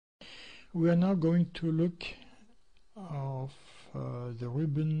We are now going to look of the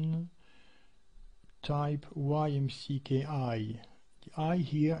ribbon type YMCKI. The I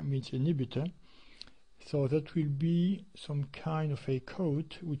here means inhibitor, so that will be some kind of a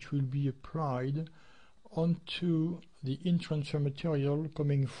coat which will be applied onto the in-transfer material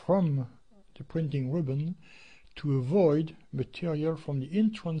coming from the printing ribbon to avoid material from the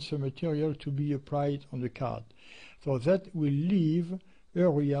in-transfer material to be applied on the card. So that will leave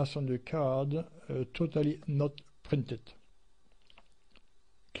areas on the card totally not printed.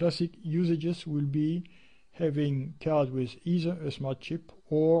 Classic usages will be having card with either a smart chip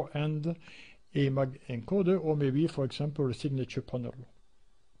or and a mag encoder, or maybe, for example, a signature panel.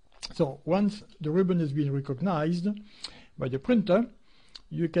 So once the ribbon has been recognized by the printer,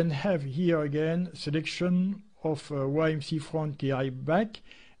 you can have here again selection of YMC front, KI back,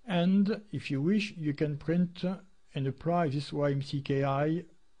 and if you wish you can print and apply this YMCKI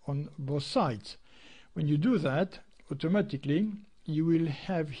on both sides. When you do that, automatically you will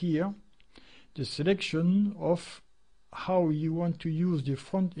have here the selection of how you want to use the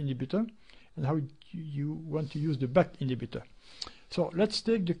front inhibitor and how you want to use the back inhibitor. So let's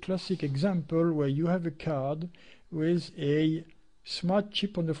take the classic example where you have a card with a smart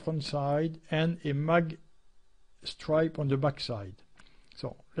chip on the front side and a mag stripe on the back side.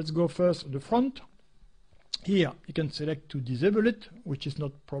 So let's go first on the front. Here you can select to disable it, which is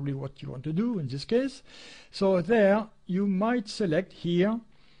not probably what you want to do in this case. So there you might select here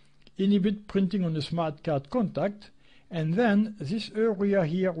inhibit printing on the smart card contact, and then this area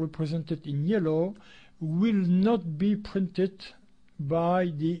here represented in yellow will not be printed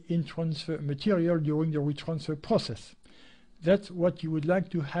by the in-transfer material during the retransfer process. That's what you would like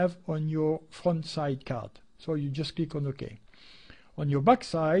to have on your front side card. So you just click on OK. On your back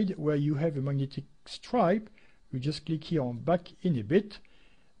side, where you have a magnetic stripe, you just click here on back inhibit.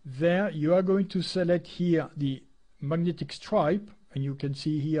 There you are going to select here the magnetic stripe, and you can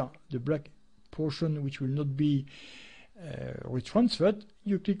see here the black portion which will not be retransferred.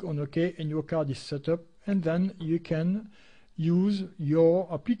 You click on OK and your card is set up, and then you can use your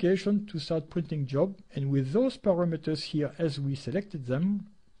application to start printing job. And with those parameters here as we selected them,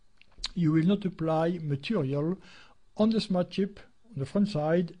 you will not apply material on the smart chip on the front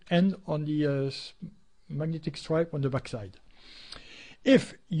side and on the magnetic stripe on the back side.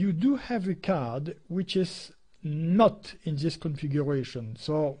 If you do have a card which is not in this configuration,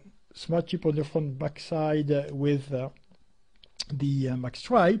 so smart chip on the front back side with the mag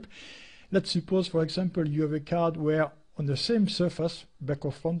stripe, let's suppose for example you have a card where on the same surface, back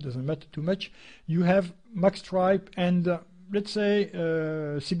or front, doesn't matter too much, you have mag stripe and let's say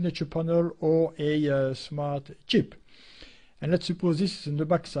a signature panel or a smart chip. And let's suppose this is on the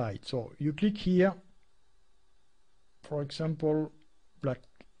back side. So you click here, for example, black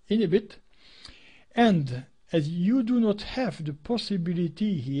inhibit, and as you do not have the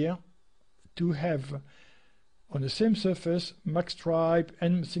possibility here to have on the same surface mag stripe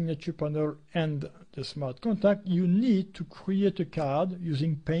and signature panel and the smart contact, you need to create a card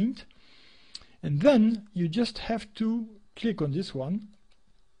using paint, and then you just have to click on this one,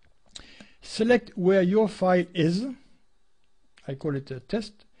 select where your file is, I call it a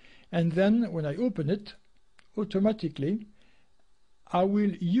test, and then when I open it, automatically I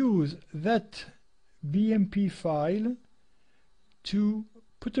will use that BMP file to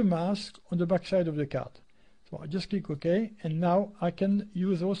put a mask on the back side of the card. So I just click OK, and now I can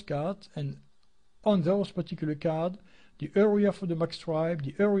use those cards, and on those particular card, the area for the mag stripe,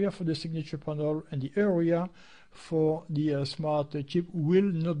 the area for the signature panel, and the area for the smart chip will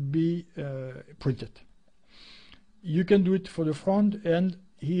not be printed. You can do it for the front, and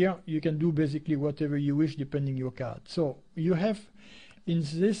here you can do basically whatever you wish depending your card. So you have in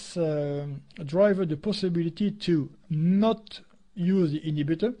this driver the possibility to not use the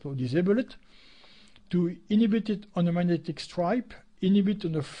inhibitor, so disable it, to inhibit it on a magnetic stripe, inhibit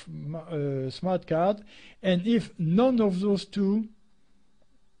on a smart card, and if none of those two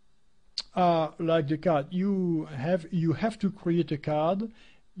are like the card you have to create a card,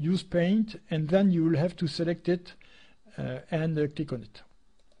 use paint, and then you will have to select it and click on it.